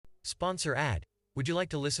Sponsor ad. Would you like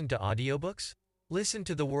to listen to audiobooks? Listen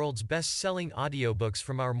to the world's best-selling audiobooks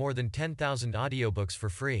from our more than 10,000 audiobooks for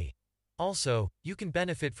free. Also, you can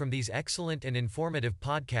benefit from these excellent and informative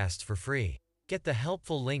podcasts for free. Get the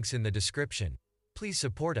helpful links in the description. Please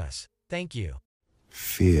support us. Thank you.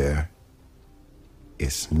 Fear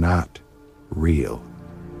is not real.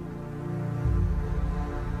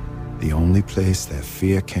 The only place that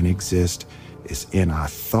fear can exist is in our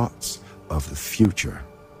thoughts of the future.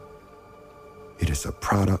 It is a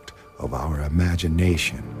product of our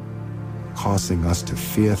imagination, causing us to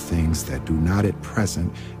fear things that do not at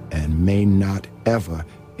present and may not ever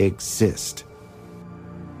exist.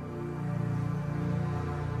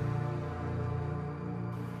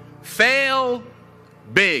 Fail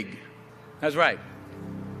big. That's right.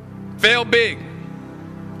 Fail big.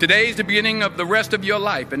 Today's the beginning of the rest of your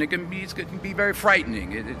life, and it can be very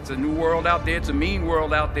frightening. It's a new world out there. It's a mean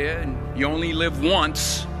world out there, and you only live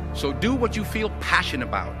once. So do what you feel passionate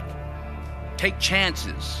about. Take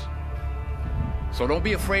chances. So don't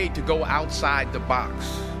be afraid to go outside the box.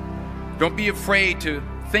 Don't be afraid to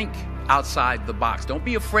think outside the box. Don't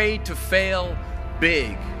be afraid to fail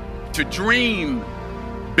big, to dream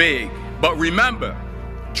big. But remember,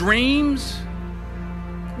 dreams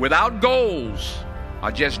without goals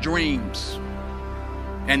are just dreams.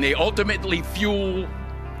 And they ultimately fuel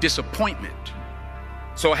disappointment.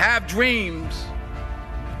 So have dreams,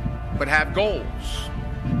 but have goals.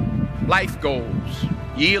 Life goals,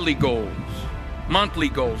 yearly goals, monthly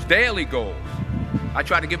goals, daily goals. I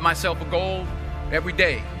try to give myself a goal every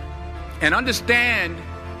day. And understand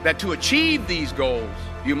that to achieve these goals,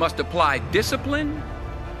 you must apply discipline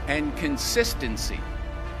and consistency.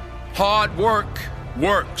 Hard work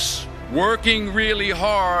works. Working really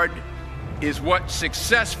hard is what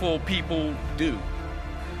successful people do.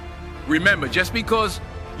 Remember, just because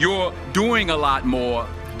you're doing a lot more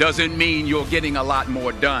doesn't mean you're getting a lot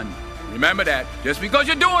more done. Remember that. Just because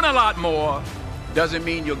you're doing a lot more doesn't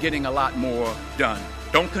mean you're getting a lot more done.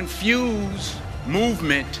 Don't confuse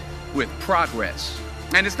movement with progress.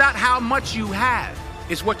 And it's not how much you have,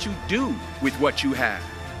 it's what you do with what you have.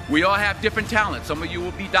 We all have different talents. Some of you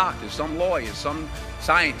will be doctors, some lawyers, some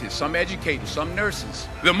scientists, some educators, some nurses.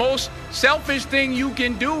 The most selfish thing you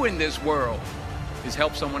can do in this world is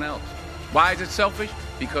help someone else. Why is it selfish?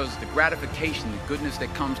 Because the gratification, the goodness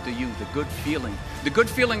that comes to you, the good feeling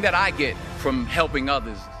that I get from helping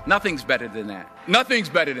others, nothing's better than that. Nothing's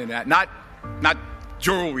better than that. Not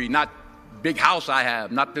jewelry, not big house I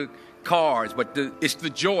have, not the cars, but it's the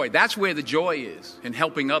joy. That's where the joy is, in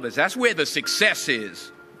helping others. That's where the success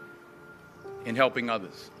is, in helping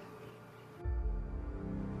others.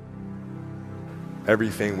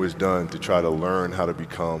 Everything was done to try to learn how to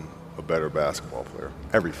become a better basketball player.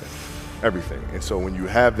 Everything. And so when you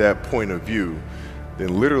have that point of view,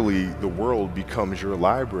 then literally the world becomes your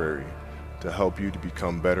library to help you to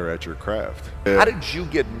become better at your craft. How did you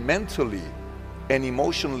get mentally and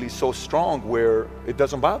emotionally so strong where it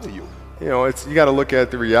doesn't bother you? You know, you got to look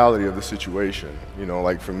at the reality of the situation. You know,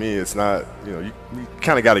 like for me, it's not, you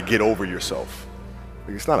kind of got to get over yourself.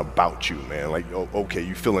 Like, it's not about you, man. Like, okay,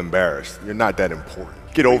 you feel embarrassed. You're not that important.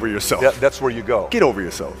 Get over yourself. That's where you go. Get over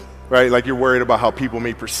yourself, right? Like, you're worried about how people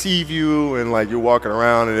may perceive you, and like you're walking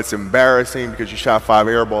around and it's embarrassing because you shot 5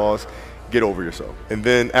 air balls. Get over yourself. And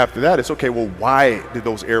then after that, it's okay, well, why did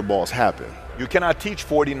those air balls happen? You cannot teach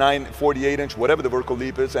 49, 48 inch, whatever the vertical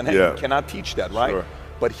leap is, and you cannot teach that, right? Sure.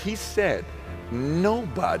 But he said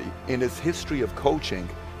nobody in his history of coaching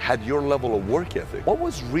had your level of work ethic. What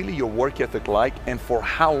was really your work ethic like, and for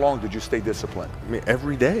how long did you stay disciplined? I mean,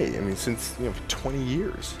 every day. I mean, since 20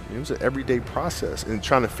 years. It was an everyday process, and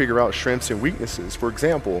trying to figure out strengths and weaknesses. For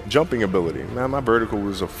example, jumping ability. Now, my vertical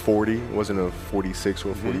was a 40, it wasn't a 46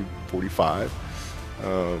 or a 45.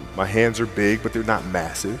 My hands are big, but they're not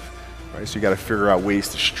massive. Right? So you got to figure out ways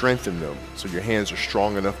to strengthen them so your hands are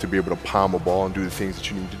strong enough to be able to palm a ball and do the things that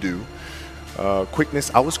you need to do. Quickness,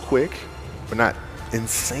 I was quick, but not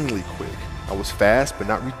insanely quick. I was fast, but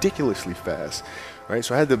not ridiculously fast. Right?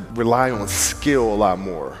 So I had to rely on skill a lot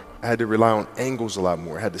more. I had to rely on angles a lot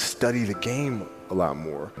more. I had to study the game a lot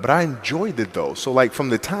more. But I enjoyed it though. So like from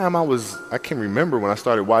the time I can remember when I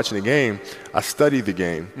started watching the game, I studied the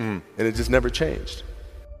game and it just never changed.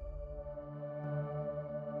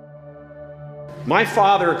 My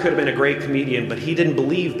father could have been a great comedian, but he didn't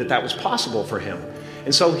believe that that was possible for him.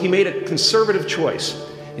 And so he made a conservative choice.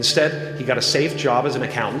 Instead, he got a safe job as an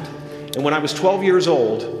accountant. And when I was 12 years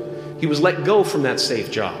old, he was let go from that safe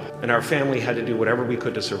job, and our family had to do whatever we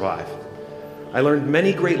could to survive. I learned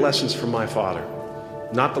many great lessons from my father,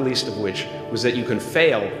 not the least of which was that you can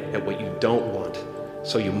fail at what you don't want,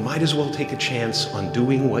 So you might as well take a chance on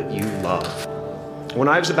doing what you love. When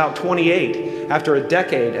I was about 28, after a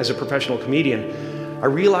decade as a professional comedian, I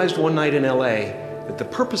realized one night in LA that the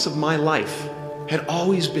purpose of my life had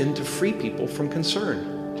always been to free people from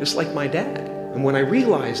concern, just like my dad. And when I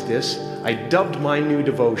realized this, I dubbed my new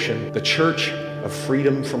devotion the Church of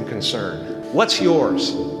Freedom from Concern. What's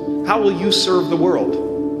yours? How will you serve the world?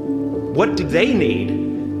 What do they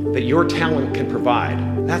need that your talent can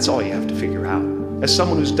provide? That's all you have to figure out. As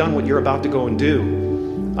someone who's done what you're about to go and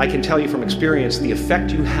do, I can tell you from experience, the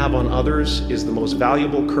effect you have on others is the most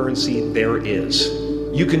valuable currency there is.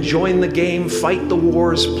 You can join the game, fight the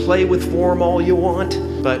wars, play with form all you want,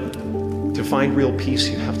 but to find real peace,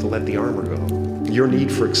 you have to let the armor go. Your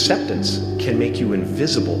need for acceptance can make you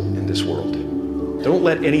invisible in this world. Don't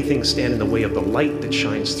let anything stand in the way of the light that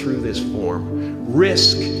shines through this form.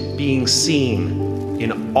 Risk being seen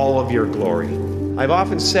in all of your glory. I've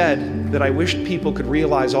often said that I wished people could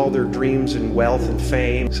realize all their dreams and wealth and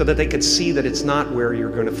fame so that they could see that it's not where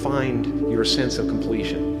you're going to find your sense of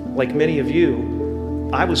completion. Like many of you,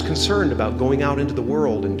 I was concerned about going out into the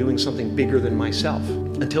world and doing something bigger than myself,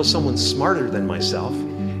 until someone smarter than myself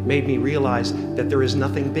made me realize that there is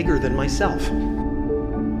nothing bigger than myself.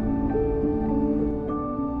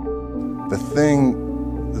 The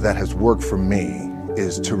thing that has worked for me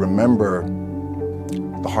is to remember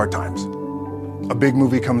the hard times. A big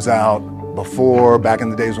movie comes out back in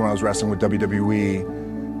the days when I was wrestling with WWE,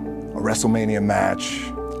 a WrestleMania match,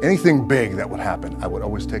 anything big that would happen, I would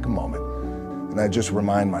always take a moment and I'd just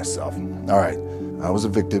remind myself, all right, I was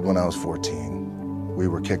evicted when I was 14. We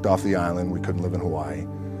were kicked off the island. We couldn't live in Hawaii.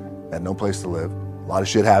 Had no place to live. A lot of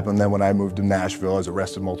shit happened. Then when I moved to Nashville, I was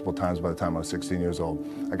arrested multiple times by the time I was 16 years old.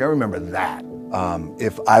 I gotta remember that.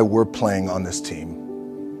 If I were playing on this team,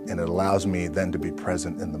 and it allows me then to be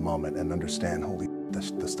present in the moment and understand, holy,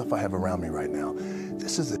 the stuff I have around me right now,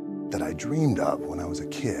 this is the that I dreamed of when I was a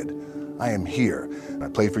kid. I am here. I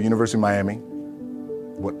played for University of Miami.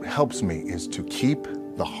 What helps me is to keep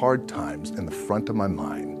the hard times in the front of my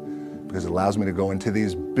mind, because it allows me to go into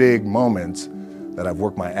these big moments that I've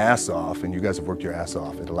worked my ass off, and you guys have worked your ass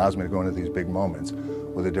off. It allows me to go into these big moments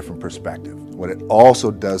with a different perspective. What it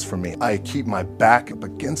also does for me, I keep my back up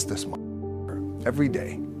against this motherfucker every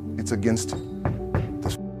day. It's against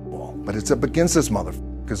this wall, but it's up against this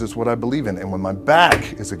motherfucker because it's what I believe in. And when my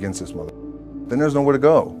back is against this motherfucker, then there's nowhere to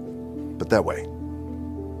go but that way.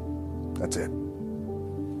 That's it.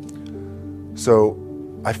 So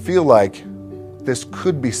I feel like this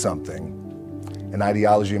could be something, an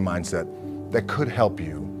ideology and mindset that could help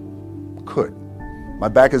you. Could. My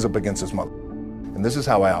back is up against this mother, and this is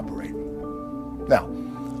how I operate. Now,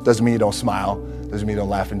 doesn't mean you don't smile, doesn't mean you don't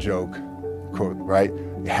laugh and joke, right?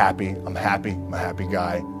 You're happy, I'm a happy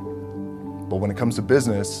guy. But when it comes to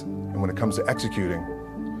business, and when it comes to executing,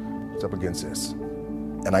 it's up against this.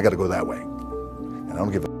 And I gotta go that way. And I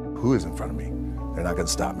don't give a who is in front of me. They're not gonna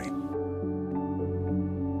stop me.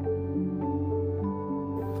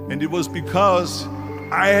 And it was because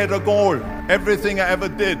I had a goal. Everything I ever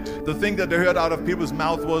did, the thing that I heard out of people's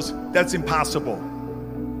mouth was, that's impossible.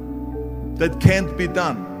 That can't be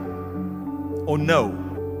done. Or no.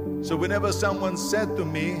 So whenever someone said to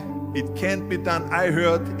me, it can't be done, I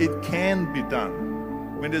heard, it can be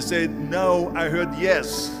done. When they said no, I heard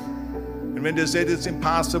yes. And when they said it's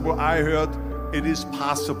impossible, I heard it is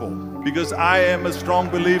possible. Because I am a strong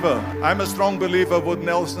believer. I'm a strong believer of what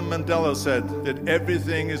Nelson Mandela said, that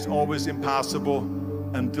everything is always impossible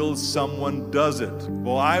until someone does it.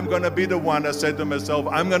 Well, I'm going to be the one, I said to myself,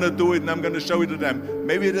 I'm going to do it and I'm going to show it to them.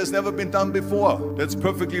 Maybe it has never been done before. That's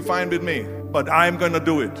perfectly fine with me. But I'm going to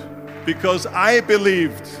do it. Because I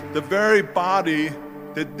believed the very body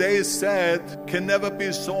that they said can never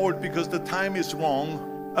be sold because the time is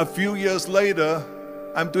wrong. A few years later,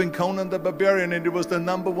 I'm doing Conan the Barbarian, and it was the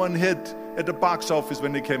 #1 hit at the box office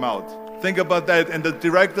when it came out. Think about that. And the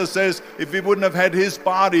director says, if we wouldn't have had his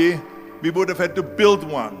body, we would have had to build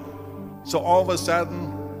one. So all of a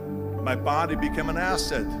sudden, my body became an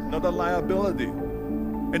asset, not a liability.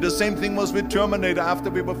 And the same thing was with Terminator. After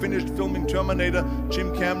we were finished filming Terminator,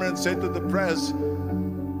 Jim Cameron said to the press,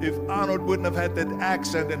 if Arnold wouldn't have had that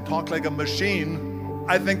accent and talked like a machine,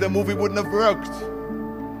 I think the movie wouldn't have worked.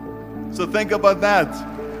 So think about that.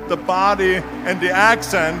 The body and the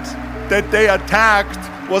accent that they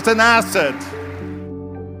attacked was an asset.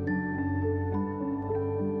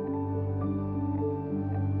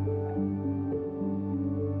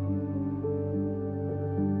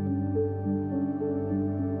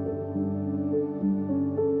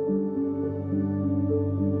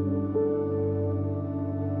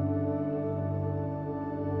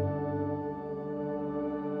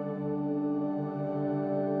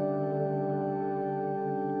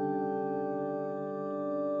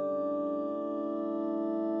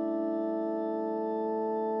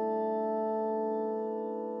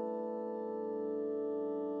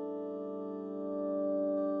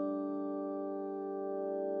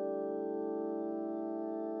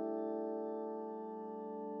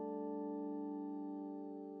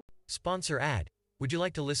 Sponsor ad. Would you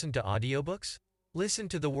like to listen to audiobooks? Listen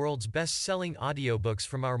to the world's best-selling audiobooks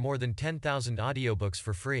from our more than 10,000 audiobooks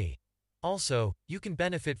for free. Also, you can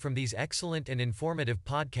benefit from these excellent and informative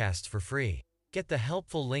podcasts for free. Get the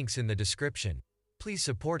helpful links in the description. Please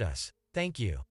support us. Thank you.